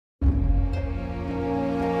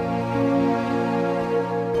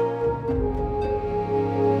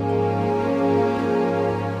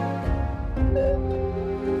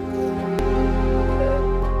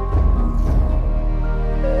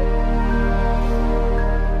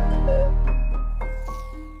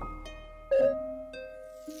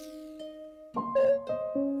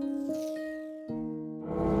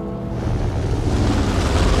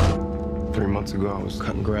ago, I was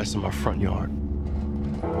cutting grass in my front yard.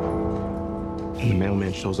 And the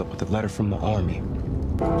mailman shows up with a letter from the army.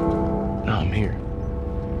 Now I'm here.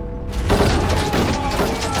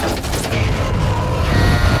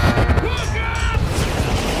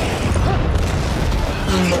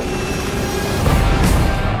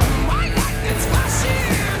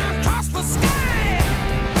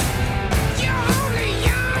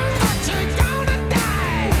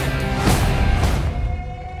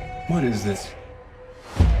 What is this?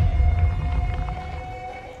 A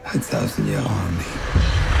 1,000-year army.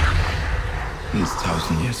 These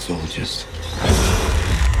 1,000-year soldiers.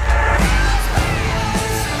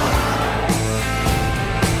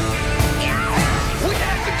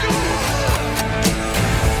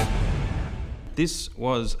 This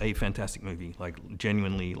was a fantastic movie, like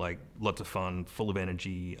genuinely, like lots of fun, full of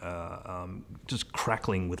energy, just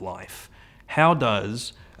crackling with life. How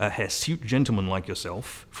does a hirsute gentleman like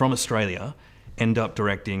yourself from Australia end up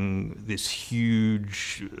directing this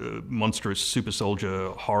huge, monstrous super soldier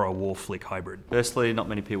horror war flick hybrid? Firstly, not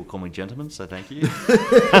many people call me gentleman, so thank you.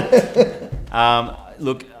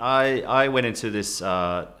 Look, I went into this, you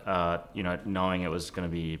know, knowing it was going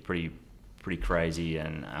to be pretty crazy,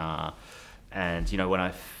 and you know, when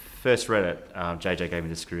I first read it, JJ gave me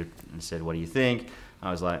the script and said, "What do you think?"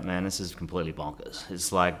 I was like, "Man, this is completely bonkers.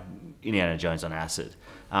 It's like Indiana Jones on acid."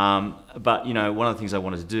 But you know, one of the things I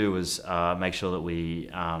wanted to do was make sure that we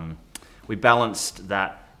balanced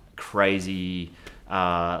that crazy,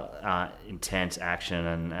 intense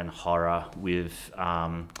action and horror with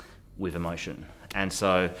emotion. And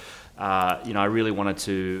so, you know, I really wanted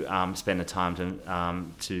to spend the time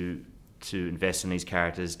to invest in these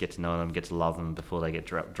characters, get to know them, get to love them before they get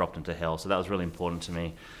dropped into hell. So that was really important to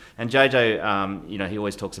me. And JJ, you know, he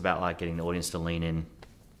always talks about like getting the audience to lean in.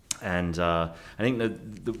 And I think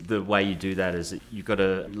the way you do that is that you've got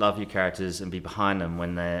to love your characters and be behind them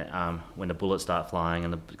when the bullets start flying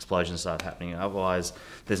and the explosions start happening. Otherwise,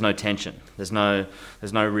 there's no tension. There's no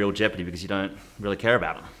real jeopardy because you don't really care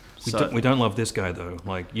about them. We don't love this guy though.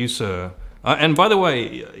 Like you, sir. And by the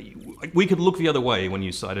way, we could look the other way when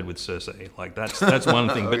you sided with Cersei. Like that's one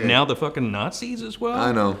thing. But Okay. Now the fucking Nazis as well.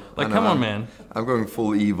 I know. Like, I know. come on, man. I'm going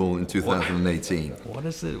full evil in 2018. What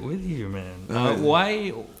is it with you, man?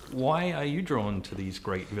 Why are you drawn to these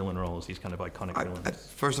great villain roles? These kind of iconic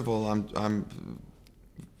villains. First of all, I'm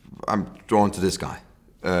drawn to this guy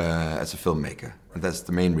as a filmmaker, and that's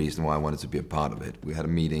the main reason why I wanted to be a part of it. We had a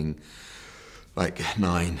meeting like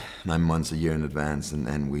nine months, a year in advance,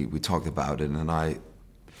 and we talked about it, and I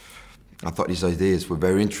thought these ideas were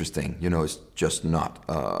very interesting. You know, it's just not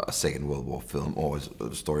a Second World War film or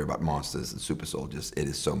a story about monsters and super soldiers. It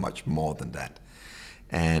is so much more than that.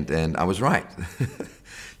 And I was right.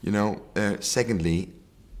 You know, secondly,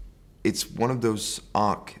 it's one of those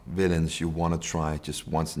arc villains you want to try just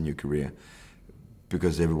once in your career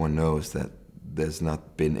because everyone knows that there's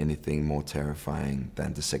not been anything more terrifying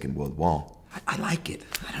than the Second World War. I like it.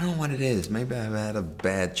 I don't know what it is. Maybe I've had a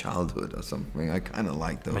bad childhood or something. I kind of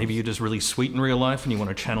like those. Maybe you're just really sweet in real life and you want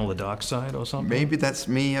to channel the dark side or something? Maybe that's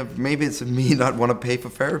me. Maybe it's me not want to pay for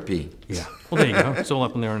therapy. Yeah. Well, there you go. It's all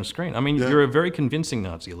up in there on the screen. I mean, You're a very convincing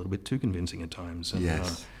Nazi, a little bit too convincing at times. And,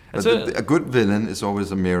 yes. But a good villain is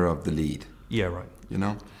always a mirror of the lead. Yeah, right. You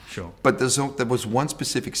know? Sure. But there was one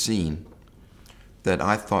specific scene that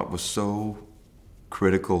I thought was so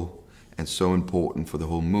critical and so important for the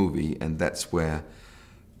whole movie, and that's where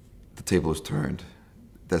the table is turned.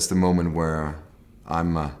 That's the moment where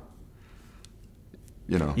I'm,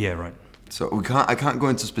 you know. Yeah, right. So I can't go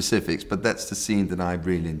into specifics, but that's the scene that I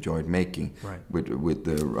really enjoyed making with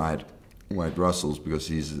the Wyatt Russells, because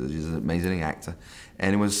he's an amazing actor,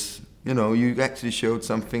 and it was, you know, you actually showed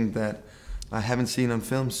something that I haven't seen on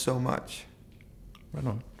film so much. Right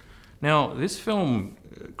on. Now, this film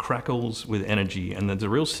crackles with energy, and there's a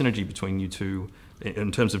real synergy between you two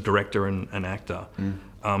in terms of director and actor.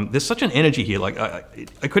 There's such an energy here. Like I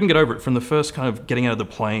couldn't get over it from the first kind of getting out of the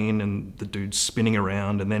plane and the dude spinning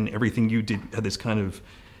around, and then everything you did had this kind of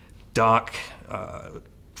dark,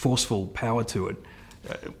 forceful power to it.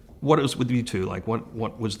 What was with you two? Like,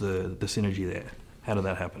 what was the synergy there? How did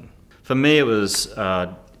that happen? For me, it was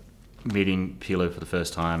meeting Pilou for the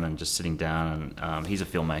first time and just sitting down, and he's a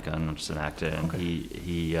filmmaker and I'm just an actor, and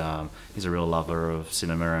he's a real lover of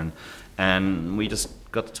cinema, and we just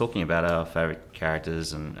got to talking about our favourite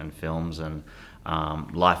characters and films and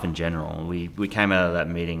life in general. We came out of that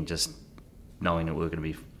meeting just knowing that we were going to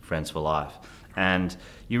be friends for life, and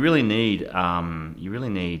you really need when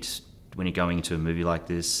you're going into a movie like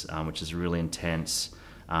this, which is really intense.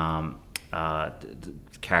 The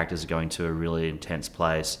characters are going to a really intense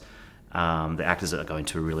place. the actors are going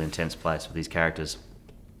to a really intense place with these characters,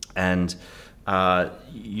 and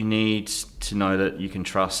you need to know that you can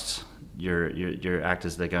trust your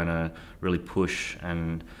actors. They're going to really push,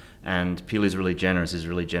 and Pilou's really generous. He's a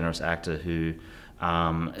really generous actor who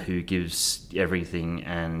gives everything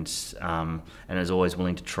and is always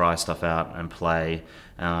willing to try stuff out and play.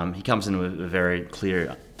 He comes in with a very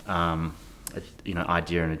clear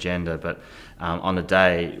idea and agenda, but on the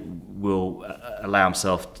day will allow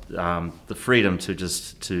himself the freedom to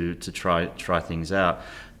just to try things out.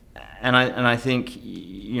 And I think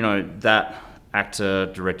that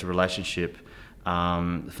actor-director relationship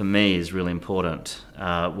for me is really important.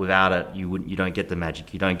 Without it, you don't get the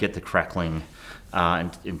magic, you don't get the crackling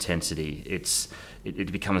and intensity.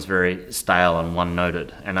 It becomes very stale and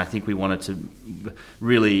one-noted. And I think we wanted to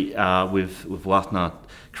really, with Wagner,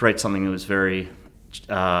 create something that was very,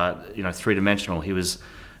 three-dimensional. He was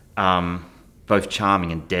both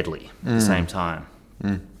charming and deadly at the same time.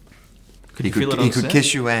 Could you feel it on set? He could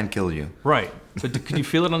kiss you and kill you. Right. But could you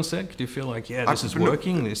feel it on set? Could you feel like, this is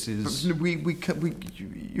working? This is.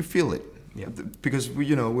 You feel it. Yeah. Because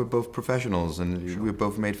we're both professionals and we've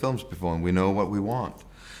both made films before and we know what we want.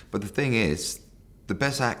 But the thing is, the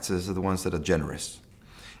best actors are the ones that are generous.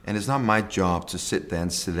 And it's not my job to sit there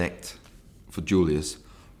and select for Julius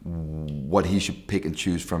what he should pick and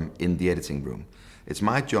choose from in the editing room. It's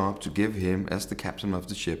my job to give him, as the captain of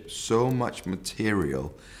the ship, so much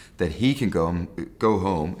material that he can go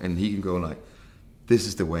home and he can go like, this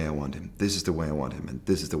is the way I want him, this is the way I want him, and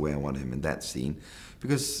this is the way I want him in that scene.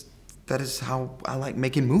 Because that is how I like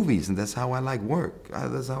making movies, and that's how I like work.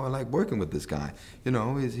 That's how I like working with this guy.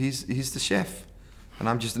 He's the chef, and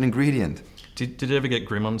I'm just an ingredient. Did it ever get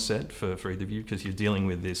grim on set for either of you? Because you're dealing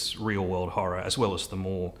with this real-world horror as well as the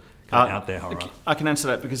more kind of out-there horror. I can answer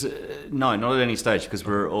that because, no, not at any stage, because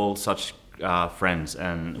we're all such friends,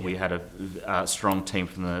 and we had a strong team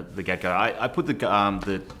from the get-go. I put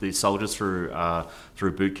the soldiers through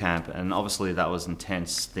boot camp, and obviously that was an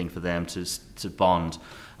intense thing for them to bond.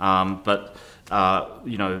 But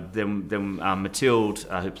then Mathilde,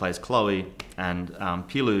 who plays Chloe, and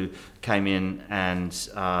Pilou came in, and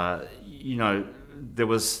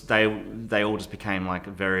they all just became like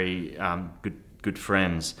very good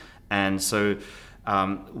friends. And so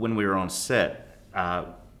when we were on set,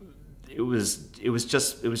 it was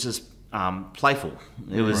just playful.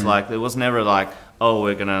 It was like there was never like, oh,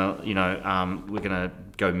 we're gonna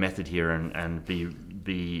go method here and be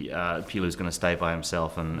Pilou's gonna stay by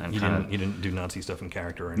himself and you didn't do Nazi stuff in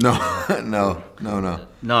character or anything.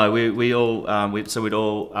 No, we all we'd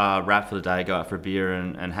all wrap for the day, go out for a beer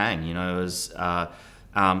and hang. It was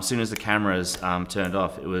as soon as the cameras turned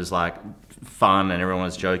off, it was like fun and everyone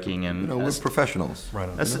was joking and we're professionals. Right.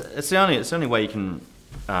 It's the only way you can.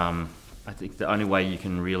 I think the only way you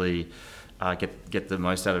can really get the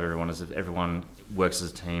most out of everyone is if everyone works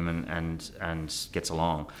as a team and gets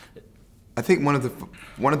along. I think one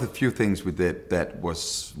of the few things we did that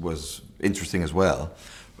was interesting as well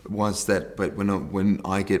was that, but when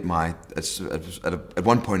I get at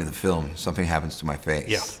one point in the film, something happens to my face.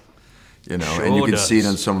 Yeah. And you can see it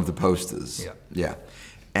on some of the posters. Yeah.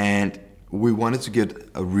 And we wanted to get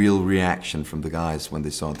a real reaction from the guys when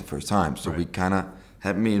they saw it the first time. So we kind of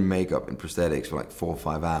had me in makeup and prosthetics for like 4 or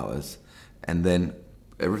 5 hours, and then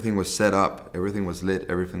everything was set up, everything was lit,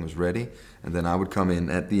 everything was ready, and then I would come in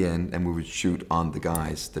at the end and we would shoot on the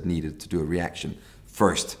guys that needed to do a reaction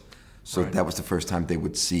first. So that was the first time they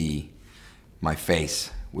would see my face,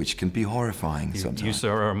 which can be horrifying sometimes. You,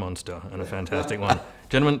 sir, are a monster, and a fantastic one.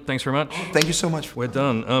 Gentlemen, thanks very much. Thank you so much. We're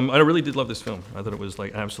done. I really did love this film. I thought it was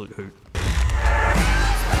like an absolute hoot.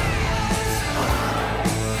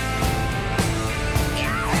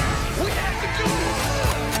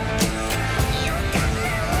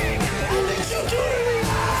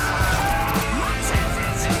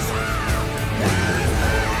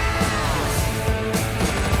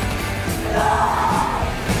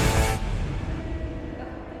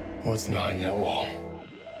 What's behind that wall?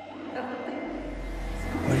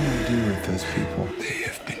 What do you do with those people? They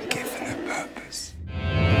have been